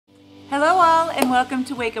Hello all and welcome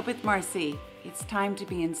to Wake Up with Marci. It's time to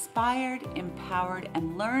be inspired, empowered,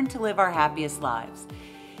 and learn to live our happiest lives.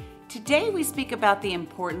 Today we speak about the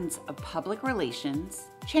importance of public relations,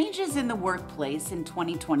 changes in the workplace in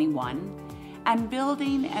 2021, and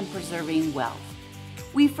building and preserving wealth.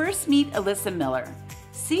 We first meet Ilissa Miller,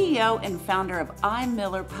 CEO and founder of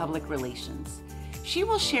iMiller Public Relations. She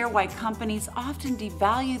will share why companies often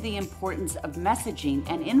devalue the importance of messaging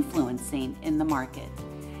and influencing in the market.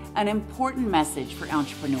 An important message for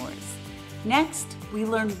entrepreneurs. Next, we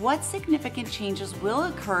learn what significant changes will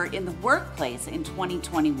occur in the workplace in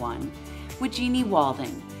 2021 with Jeanniey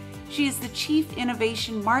Walden. She is the Chief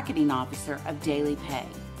Innovation Marketing Officer of DailyPay.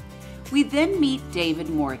 We then meet David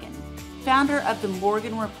Morgan, founder of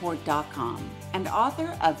themorganreport.com and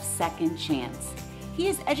author of Second Chance. He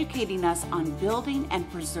is educating us on building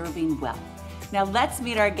and preserving wealth. Now let's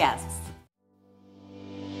meet our guests.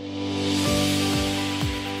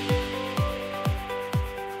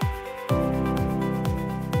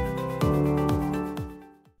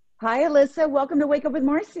 Hi, Ilissa. Welcome to Wake Up with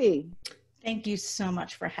Marci. Thank you so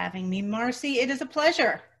much for having me, Marci. It is a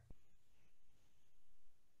pleasure.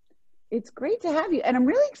 It's great to have you. And I'm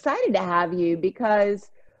really excited to have you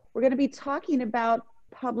because we're going to be talking about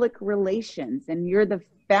public relations. And you're the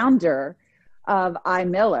founder of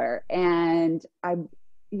iMiller. And I don't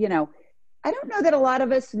know that a lot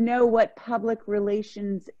of us know what public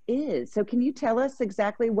relations is. So can you tell us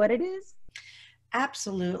exactly what it is?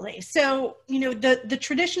 Absolutely. So, the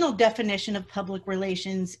traditional definition of public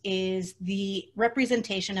relations is the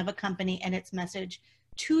representation of a company and its message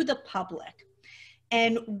to the public.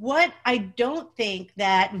 And what I don't think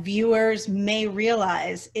that viewers may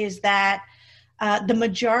realize is that the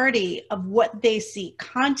majority of what they see,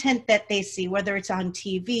 content that they see, whether it's on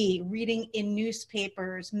TV, reading in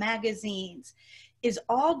newspapers, magazines, is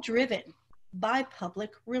all driven by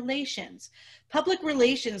public relations. Public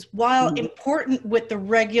relations, while important with the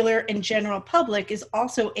regular and general public, is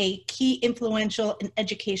also a key influential and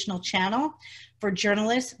educational channel for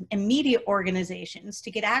journalists and media organizations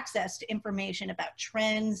to get access to information about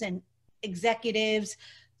trends and executives,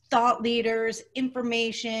 thought leaders,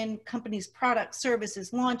 information, companies' products,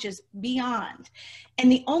 services, launches, beyond.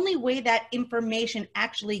 And the only way that information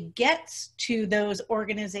actually gets to those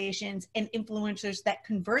organizations and influencers that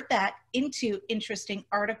convert that into interesting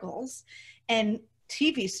articles and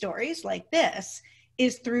TV stories like this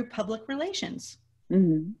is through public relations.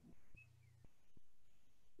 Mm-hmm.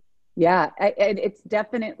 Yeah, it's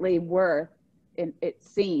definitely worth, it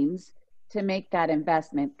seems, to make that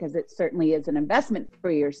investment, because it certainly is an investment for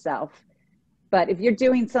yourself. But if you're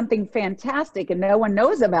doing something fantastic and no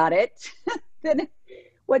Exactly. then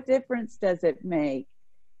what difference does it make?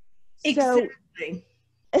 Exactly.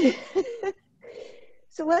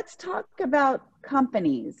 So let's talk about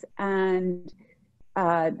companies. And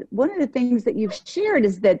one of the things that you've shared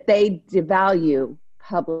is that they devalue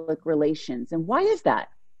public relations. And why is that?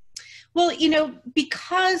 Well,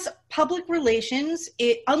 because public relations,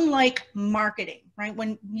 unlike marketing, right?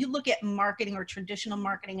 When you look at marketing or traditional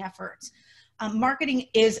marketing efforts, marketing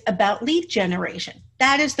is about lead generation.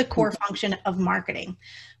 That is the core function of marketing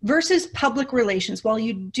versus public relations. While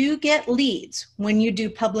you do get leads when you do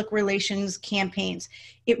public relations campaigns,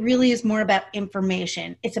 it really is more about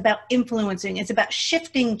information. It's about influencing. It's about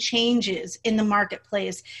shifting changes in the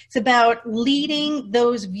marketplace. It's about leading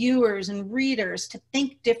those viewers and readers to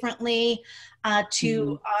think differently,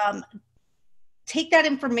 to take that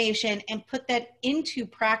information and put that into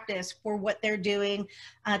practice for what they're doing,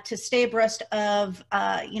 to stay abreast of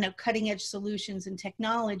cutting edge solutions and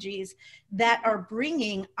technologies that are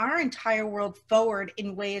bringing our entire world forward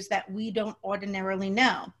in ways that we don't ordinarily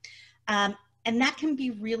know. And that can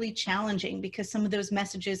be really challenging because some of those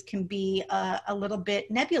messages can be a little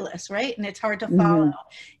bit nebulous, right? And it's hard to follow.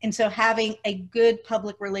 And so having a good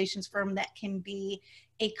public relations firm that can be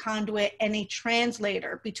a conduit and a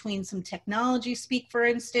translator between some technology speak, for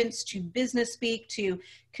instance, to business speak, to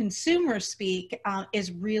consumer speak,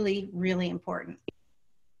 is really, really important.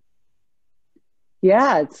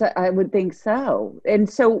 Yeah, I would think so. And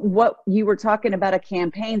so what you were talking about a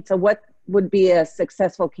campaign. So what would be a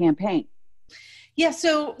successful campaign? Yeah,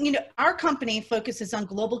 so, our company focuses on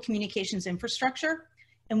global communications infrastructure.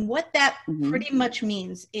 And what that pretty much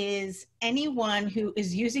means is anyone who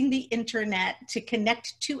is using the internet to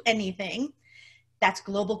connect to anything, that's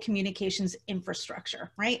global communications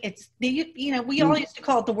infrastructure, right? It's we all used to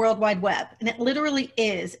call it the World Wide Web, and it literally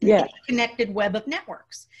is an interconnected web of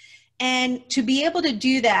networks. And to be able to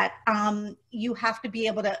do that, you have to be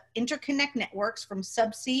able to interconnect networks from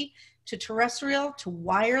subsea to terrestrial to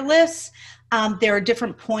wireless. There are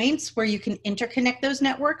different points where you can interconnect those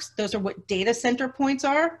networks. Those are what data center points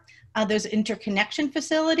are, those interconnection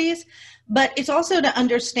facilities. But it's also to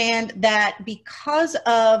understand that because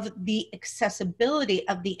of the accessibility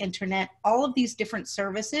of the internet, all of these different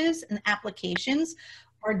services and applications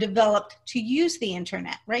are developed to use the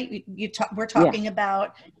internet, right? We're talking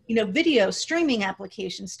about, video streaming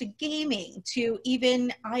applications, to gaming, to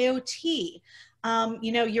even IoT,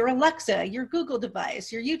 your Alexa, your Google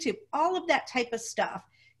device, your YouTube, all of that type of stuff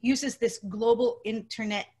uses this global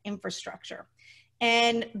internet infrastructure.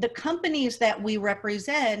 And the companies that we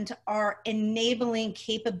represent are enabling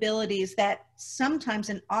capabilities that sometimes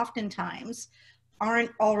and oftentimes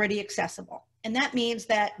aren't already accessible. And that means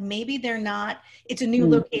that maybe it's a new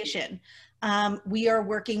location. We are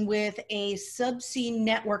working with a subsea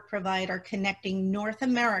network provider connecting North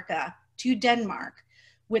America to Denmark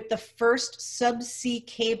with the first subsea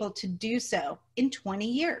cable to do so in 20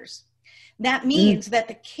 years. That means that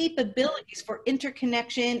the capabilities for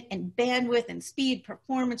interconnection and bandwidth and speed,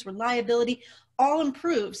 performance, reliability, all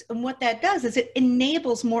improves. And what that does is it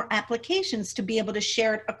enables more applications to be able to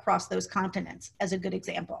share it across those continents, as a good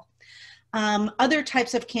example. Other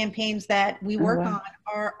types of campaigns that we work on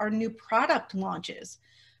are new product launches.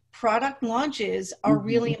 Product launches are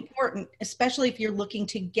really important, especially if you're looking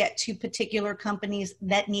to get to particular companies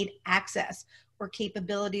that need access or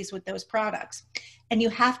capabilities with those products. And you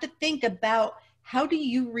have to think about, how do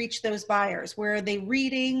you reach those buyers? Where are they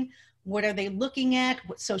reading? What are they looking at?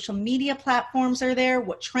 What social media platforms are there?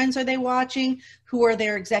 What trends are they watching? Who are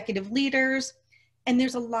their executive leaders? And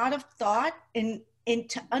there's a lot of thought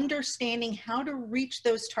into understanding how to reach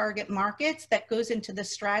those target markets that goes into the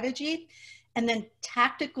strategy, and then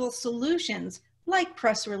tactical solutions like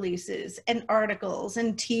press releases and articles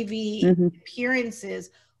and TV appearances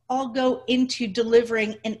all go into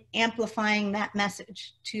delivering and amplifying that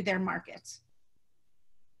message to their markets.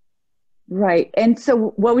 Right. And so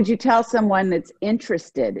what would you tell someone that's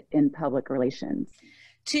interested in public relations?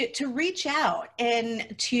 To reach out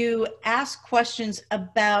and to ask questions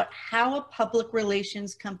about how a public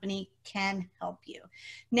relations company can help you.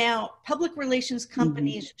 Now, public relations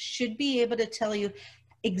companies should be able to tell you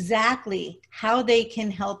exactly how they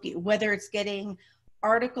can help you, whether it's getting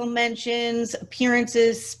article mentions,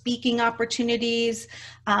 appearances, speaking opportunities,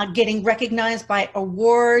 getting recognized by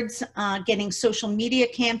awards, getting social media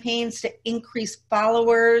campaigns to increase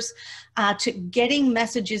followers, to getting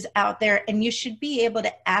messages out there. And you should be able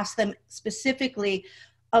to ask them specifically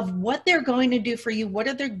of what they're going to do for you, what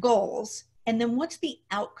are their goals, and then what's the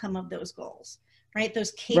outcome of those goals, right?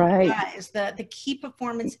 Those KPIs, the key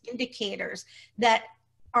performance indicators that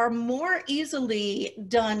are more easily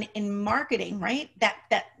done in marketing, right? That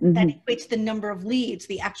equates the number of leads,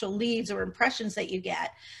 the actual leads or impressions that you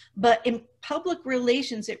get. But in public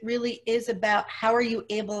relations, it really is about how are you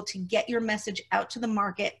able to get your message out to the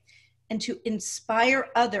market and to inspire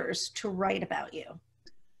others to write about you.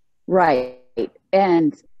 Right.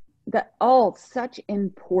 And all such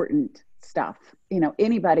important stuff.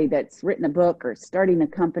 Anybody that's written a book or starting a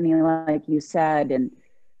company, like you said,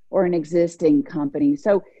 or an existing company.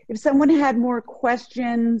 So if someone had more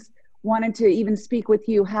questions, wanted to even speak with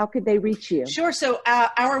you, how could they reach you? Sure. So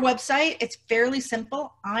our website, it's fairly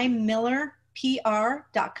simple,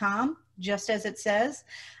 imillerpr.com, just as it says.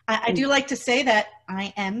 I do like to say that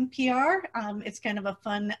I am PR. It's kind of a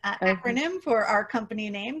fun acronym for our company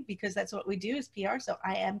name, because that's what we do is PR. So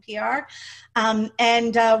I am PR.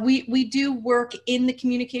 We do work in the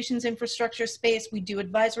communications infrastructure space. We do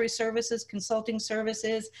advisory services, consulting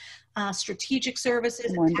services, strategic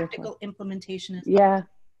services, and tactical implementation as well.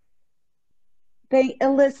 Yeah.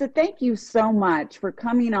 Ilissa, thank you so much for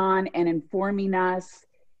coming on and informing us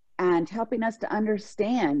and helping us to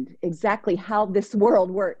understand exactly how this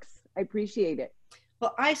world works. I appreciate it.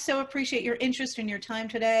 Well, I so appreciate your interest and your time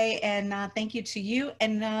today, and thank you to you,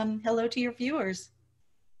 and hello to your viewers.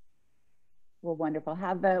 Well, wonderful.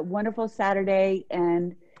 Have a wonderful Saturday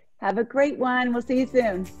and have a great one. We'll see you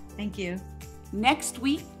soon. Thank you. Next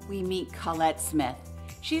week, we meet Colette Smith.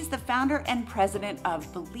 She's the founder and president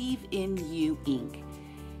of Believe in You, Inc.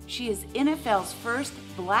 She is NFL's first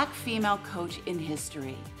Black female coach in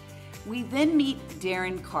history. We then meet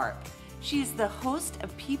Darren Karp. She is the host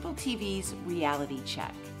of People TV's Reality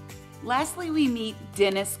Check. Lastly, we meet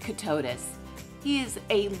Dennis Katotis. He is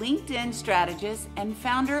a LinkedIn strategist and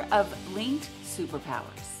founder of Linked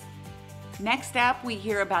Superpowers. Next up, we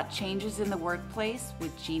hear about changes in the workplace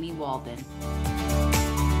with Jeanniey Walden.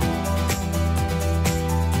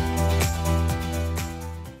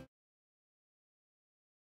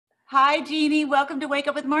 Hi, Jeanniey. Welcome to Wake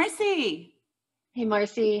Up with Marci. Hey,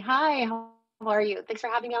 Marci. Hi, how are you? Thanks for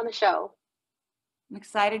having me on the show. I'm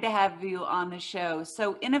excited to have you on the show.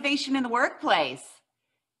 So, innovation in the workplace.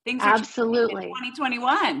 Things are changing in Absolutely.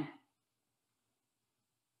 2021.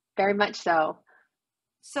 Very much so.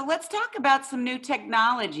 So, let's talk about some new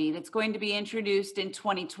technology that's going to be introduced in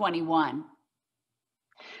 2021.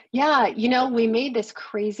 Yeah, we made this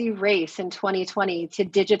crazy race in 2020 to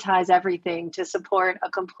digitize everything to support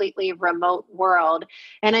a completely remote world.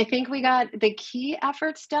 And I think we got the key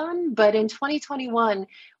efforts done, but in 2021,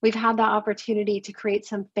 we've had the opportunity to create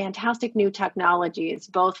some fantastic new technologies,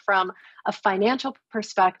 both from a financial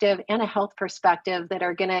perspective and a health perspective that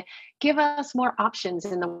are going to give us more options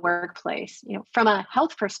in the workplace. From a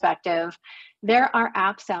health perspective, there are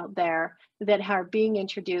apps out there that are being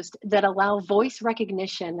introduced that allow voice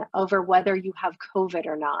recognition over whether you have COVID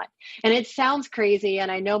or not. And it sounds crazy,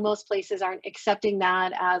 and I know most places aren't accepting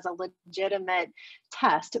that as a legitimate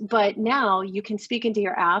test, but now you can speak into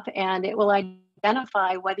your app and it will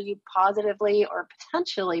identify whether you positively or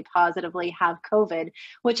potentially positively have COVID,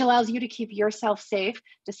 which allows you to keep yourself safe,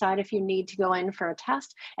 decide if you need to go in for a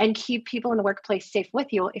test, and keep people in the workplace safe with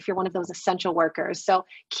you if you're one of those essential workers. So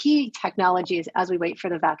key technologies as we wait for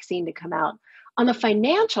the vaccine to come out. On the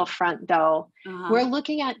financial front, though, we're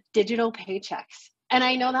looking at digital paychecks. And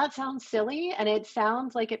I know that sounds silly and it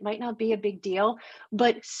sounds like it might not be a big deal,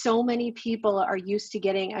 but so many people are used to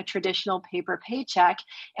getting a traditional paper paycheck,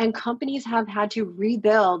 and companies have had to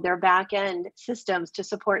rebuild their back end systems to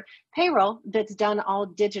support payroll that's done all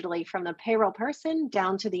digitally from the payroll person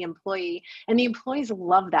down to the employee. And the employees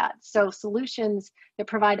love that. So solutions that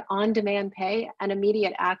provide on-demand pay and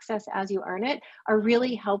immediate access as you earn it are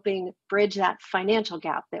really helping bridge that financial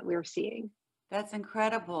gap that we're seeing. That's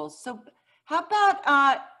incredible. So, how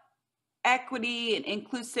about equity and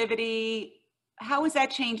inclusivity? How is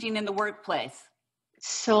that changing in the workplace?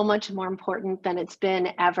 So much more important than it's been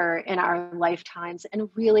ever in our lifetimes, and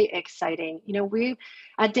really exciting. We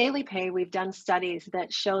at DailyPay, we've done studies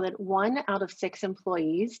that show that 1 out of 6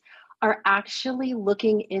 employees are actually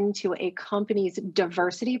looking into a company's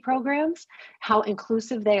diversity programs, how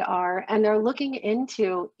inclusive they are, and they're looking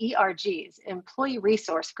into ERGs, employee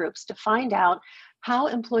resource groups, to find out how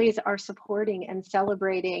employees are supporting and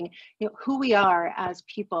celebrating who we are as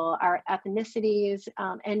people, our ethnicities,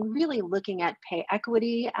 and really looking at pay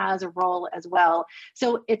equity as a role as well.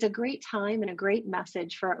 So it's a great time and a great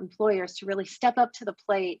message for employers to really step up to the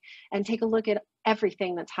plate and take a look at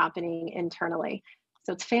everything that's happening internally.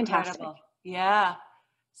 So it's fantastic. Incredible. Yeah.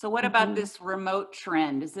 So what about this remote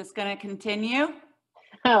trend? Is this going to continue?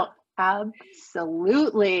 Oh,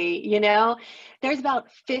 absolutely. There's about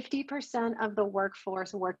 50% of the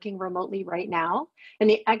workforce working remotely right now. And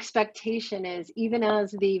the expectation is, even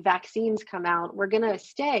as the vaccines come out, we're going to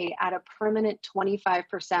stay at a permanent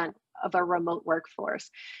 25% of a remote workforce.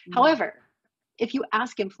 However, if you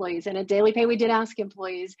ask employees, and at DailyPay, we did ask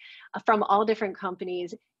employees from all different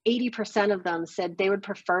companies, 80% of them said they would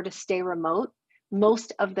prefer to stay remote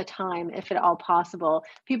most of the time, if at all possible.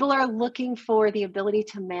 People are looking for the ability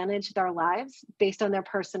to manage their lives based on their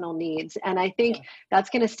personal needs. And I think that's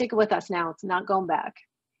going to stick with us now. It's not going back.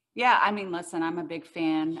 Yeah. I mean, listen, I'm a big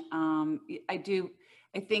fan. I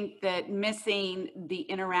think that missing the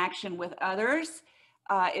interaction with others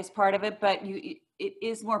is part of it, but it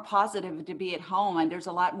is more positive to be at home, and there's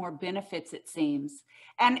a lot more benefits, it seems.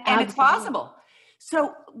 And it's possible.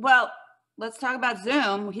 So, well, let's talk about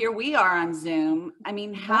Zoom. Here we are on Zoom. I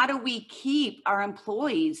mean, how do we keep our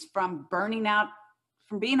employees from burning out,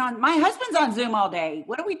 from being on? My husband's on Zoom all day.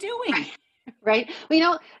 What are we doing? Right.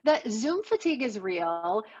 Well, the Zoom fatigue is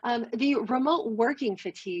real. The remote working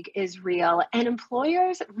fatigue is real. And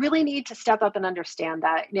employers really need to step up and understand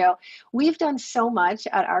that. We've done so much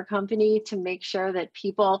at our company to make sure that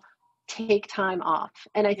people take time off.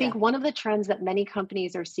 And I think one of the trends that many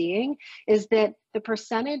companies are seeing is that the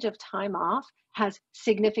percentage of time off has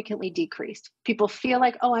significantly decreased. People feel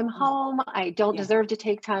like, oh, I'm home, I don't deserve to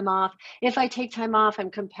take time off. If I take time off, I'm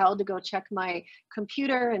compelled to go check my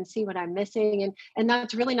computer and see what I'm missing. And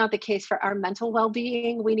that's really not the case for our mental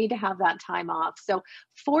well-being. We need to have that time off. So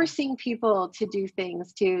forcing people to do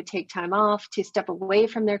things, to take time off, to step away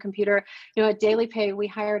from their computer. At DailyPay, we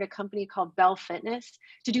hired a company called Bell Fitness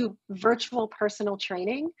to do virtual personal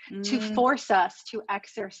training to force us to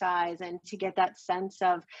exercise and to get that sense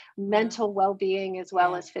of mental well-being as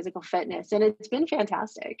well as physical fitness. And it's been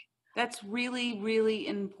fantastic. That's really, really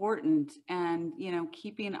important. And,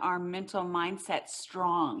 keeping our mental mindset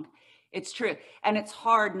strong. It's true. And it's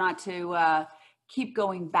hard not to keep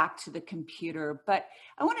going back to the computer. But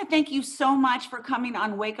I want to thank you so much for coming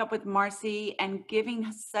on Wake Up with Marci and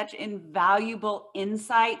giving such invaluable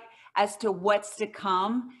insight as to what's to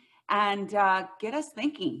come and get us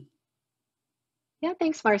thinking. Yeah,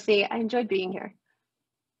 thanks, Marci. I enjoyed being here.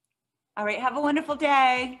 All right, have a wonderful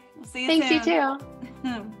day. We'll see you soon. Thanks, you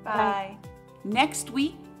too. Bye. Next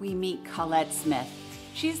week, we meet Colette Smith.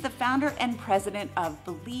 She's the founder and president of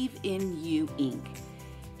Believe in You, Inc.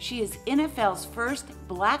 She is NFL's first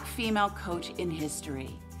Black female coach in history.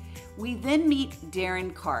 We then meet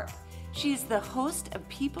Darren Karp. She is the host of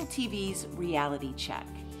People TV's Reality Check.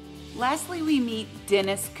 Lastly, we meet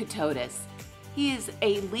Dennis Katotis. He is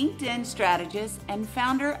a LinkedIn strategist and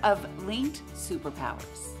founder of Linked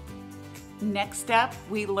Superpowers. Next up,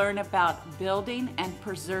 we learn about building and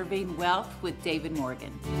preserving wealth with David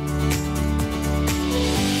Morgan.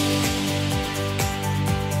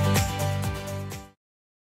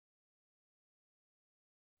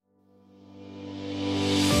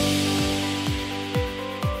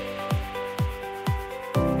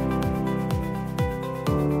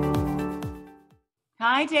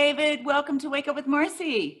 Hi, David. Welcome to Wake Up with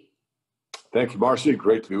Marci. Thank you, Marci.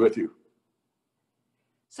 Great to be with you.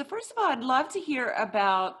 So first of all, I'd love to hear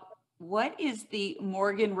about what is the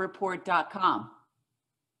morganreport.com?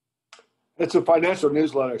 It's a financial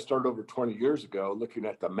newsletter I started over 20 years ago, looking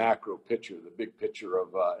at the macro picture, the big picture of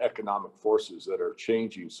economic forces that are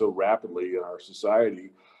changing so rapidly in our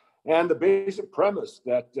society. And the basic premise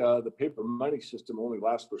that the paper money system only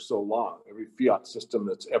lasts for so long. Every fiat system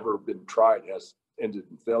that's ever been tried has ended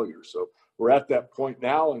in failure. So we're at that point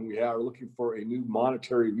now, and we are looking for a new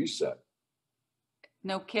monetary reset.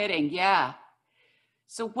 No kidding. Yeah.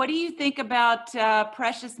 So what do you think about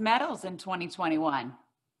precious metals in 2021?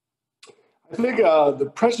 I think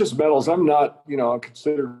the precious metals, I'm not, I'm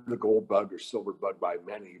considered the gold bug or silver bug by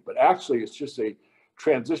many, but actually it's just a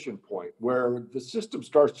transition point where the system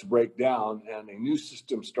starts to break down and a new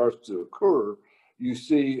system starts to occur. You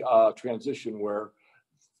see a transition where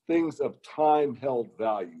things of time held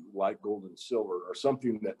value like gold and silver are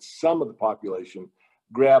something that some of the population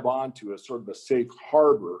grab onto as sort of a safe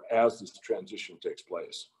harbor as this transition takes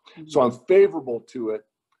place. Mm-hmm. So I'm favorable to it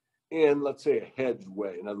in, let's say, a hedged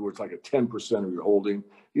way. In other words, like a 10% of your holding.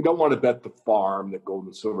 You don't want to bet the farm that gold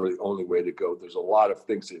and silver are the only way to go. There's a lot of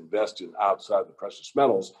things to invest in outside the precious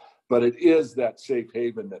metals, but it is that safe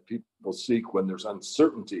haven that people seek when there's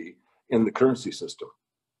uncertainty in the currency system.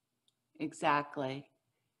 Exactly.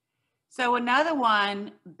 So another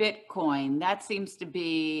one, Bitcoin, that seems to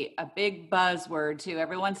be a big buzzword too.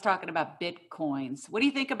 Everyone's talking about Bitcoins. What do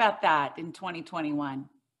you think about that in 2021?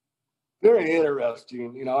 Very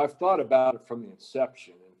interesting. I've thought about it from the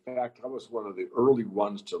inception. In fact, I was one of the early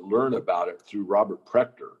ones to learn about it through Robert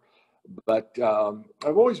Prechter. But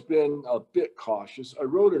I've always been a bit cautious. I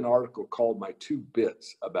wrote an article called My Two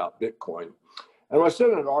Bits about Bitcoin. And what I said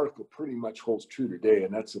in an article pretty much holds true today,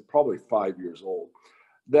 and that's probably 5 years old.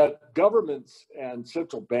 That governments and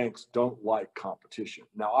central banks don't like competition.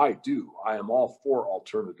 Now, I do. I am all for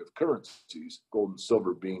alternative currencies, gold and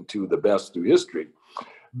silver being two of the best through history.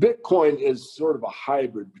 Bitcoin is sort of a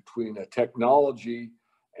hybrid between a technology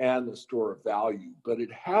and a store of value, but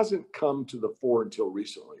it hasn't come to the fore until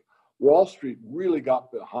recently. Wall Street really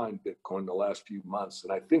got behind Bitcoin the last few months,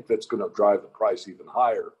 and I think that's going to drive the price even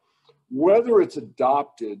higher. Whether it's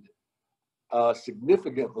adopted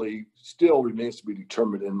significantly still remains to be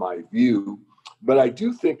determined in my view, but I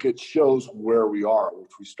do think it shows where we are,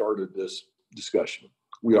 which we started this discussion.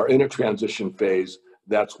 We are in a transition phase.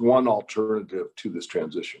 That's one alternative to this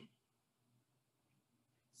transition.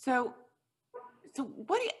 So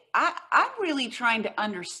what do I'm really trying to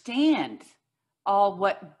understand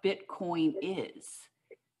what Bitcoin is.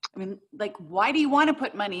 I mean, like, why do you want to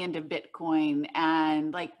put money into Bitcoin?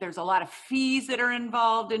 And like, there's a lot of fees that are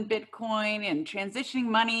involved in Bitcoin and transitioning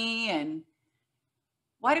money. And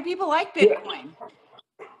why do people like Bitcoin?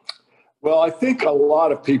 Well, I think a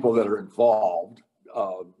lot of people that are involved,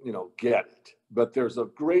 get it. But there's a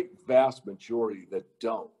great vast majority that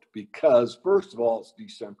don't, because first of all, it's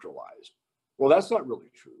decentralized. Well, that's not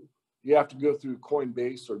really true. You have to go through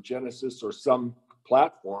Coinbase or Genesis or some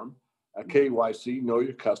platform, a KYC, know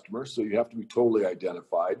your customer, so you have to be totally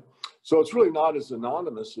identified. So it's really not as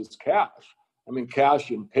anonymous as cash. I mean,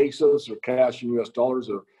 cash in pesos or cash in US dollars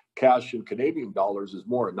or cash in Canadian dollars is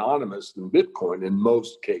more anonymous than Bitcoin in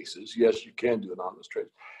most cases. Yes, you can do anonymous trades.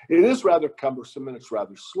 It is rather cumbersome and it's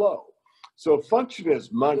rather slow. So functioning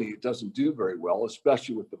as money, it doesn't do very well,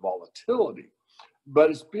 especially with the volatility. But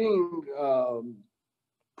it's being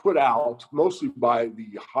put out mostly by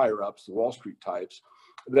the higher ups, the Wall Street types,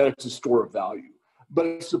 that it's a store of value. But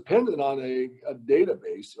it's dependent on a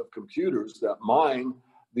database of computers that mine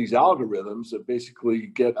these algorithms that basically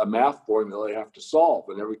get a math formula they have to solve.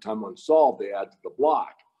 And every time one solved, they add to the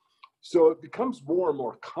block. So it becomes more and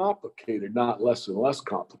more complicated, not less and less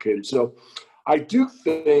complicated. So I do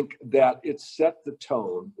think that it set the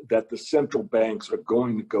tone that the central banks are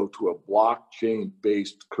going to go to a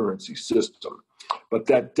blockchain-based currency system. But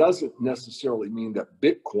that doesn't necessarily mean that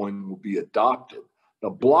Bitcoin will be adopted.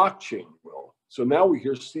 The blockchain will. So now we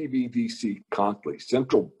hear CBDC constantly,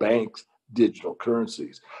 central banks, digital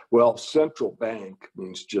currencies. Well, central bank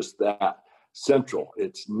means just that, central.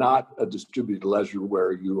 It's not a distributed ledger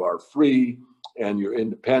where you are free and you're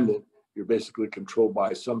independent. You're basically controlled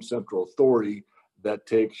by some central authority that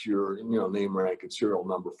takes your name, rank, and serial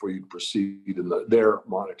number for you to proceed in their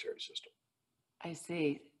monetary system. I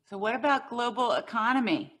see. So what about global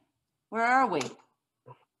economy? Where are we?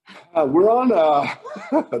 We're on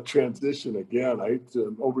a transition again. I hate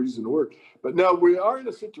to overuse the word, but no, we are in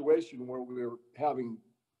a situation where we're having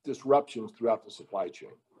disruptions throughout the supply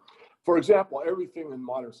chain. For example, everything in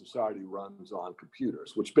modern society runs on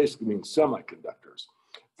computers, which basically means semiconductors.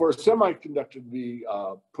 For a semiconductor to be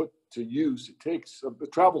put to use,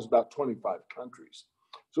 it travels about 25 countries.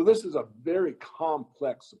 So this is a very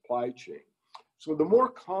complex supply chain. So the more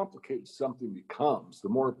complicated something becomes, the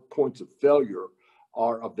more points of failure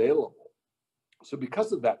are available. So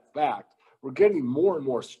because of that fact, we're getting more and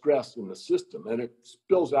more stress in the system, and it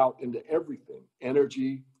spills out into everything: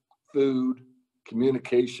 energy, food,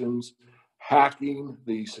 communications, hacking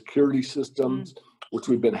the security systems, which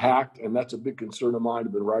we've been hacked, and that's a big concern of mine.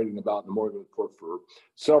 I've been writing about in the Morgan Report for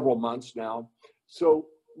several months now. So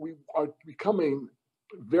we are becoming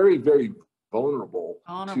very, very vulnerable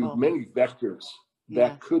to many vectors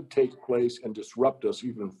that could take place and disrupt us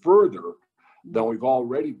even further than we've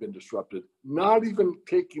already been disrupted, not even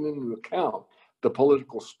taking into account the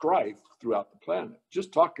political strife throughout the planet.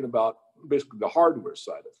 Just talking about basically the hardware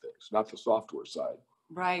side of things, not the software side.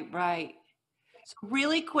 Right, right. So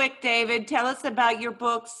really quick, David, tell us about your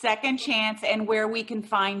book, Second Chance, and where we can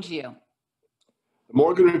find you.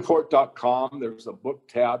 MorganReport.com, there's a book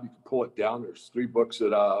tab. You can pull it down. There's 3 books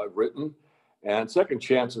that I've written. And Second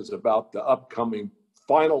Chance is about the upcoming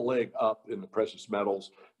final leg up in the precious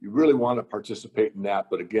metals. You really want to participate in that.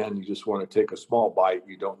 But again, you just want to take a small bite.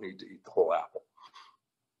 You don't need to eat the whole apple.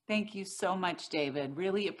 Thank you so much, David.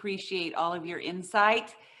 Really appreciate all of your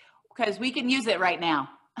insight, because we can use it right now.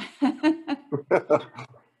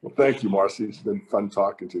 Well, thank you, Marci. It's been fun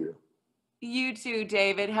talking to you. You too,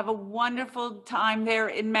 David. Have a wonderful time there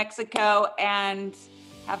in Mexico and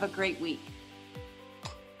have a great week.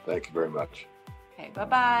 Thank you very much. Okay,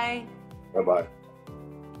 bye-bye. Bye-bye.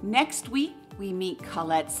 Next week, we meet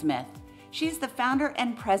Colette Smith. She's the founder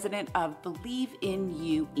and president of Believe in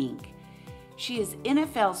You, Inc. She is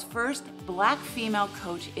NFL's first Black female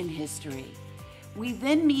coach in history. We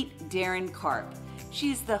then meet Darren Karp.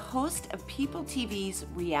 She is the host of People TV's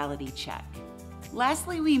Reality Check.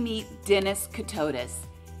 Lastly, we meet Dennis Katotis.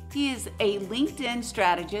 He is a LinkedIn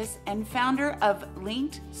strategist and founder of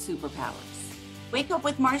Linked Superpowers. Wake Up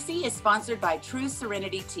with Marci is sponsored by True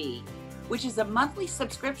Serenity Tea, which is a monthly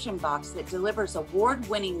subscription box that delivers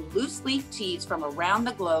award-winning loose-leaf teas from around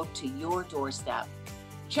the globe to your doorstep.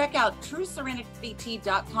 Check out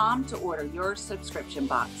TrueSerenityTea.com to order your subscription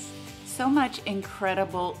box. So much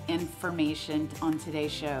incredible information on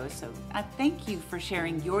today's show. So I thank you for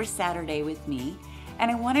sharing your Saturday with me.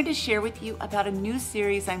 And I wanted to share with you about a new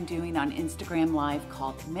series I'm doing on Instagram Live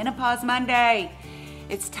called Menopause Monday.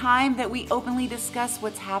 It's time that we openly discuss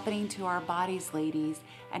what's happening to our bodies, ladies,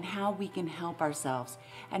 and how we can help ourselves.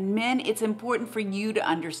 And men, it's important for you to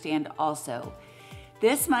understand also.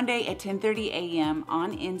 This Monday at 10:30 a.m.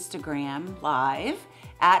 on Instagram Live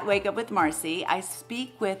at Wake Up with Marci, I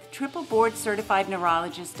speak with triple board certified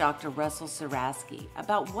neurologist Dr. Russell Saraski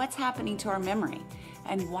about what's happening to our memory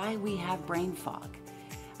and why we have brain fog.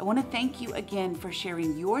 I want to thank you again for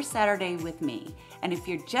sharing your Saturday with me. And if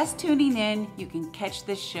you're just tuning in, you can catch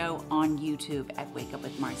this show on YouTube at Wake Up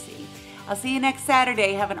with Marci. I'll see you next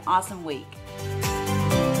Saturday. Have an awesome week.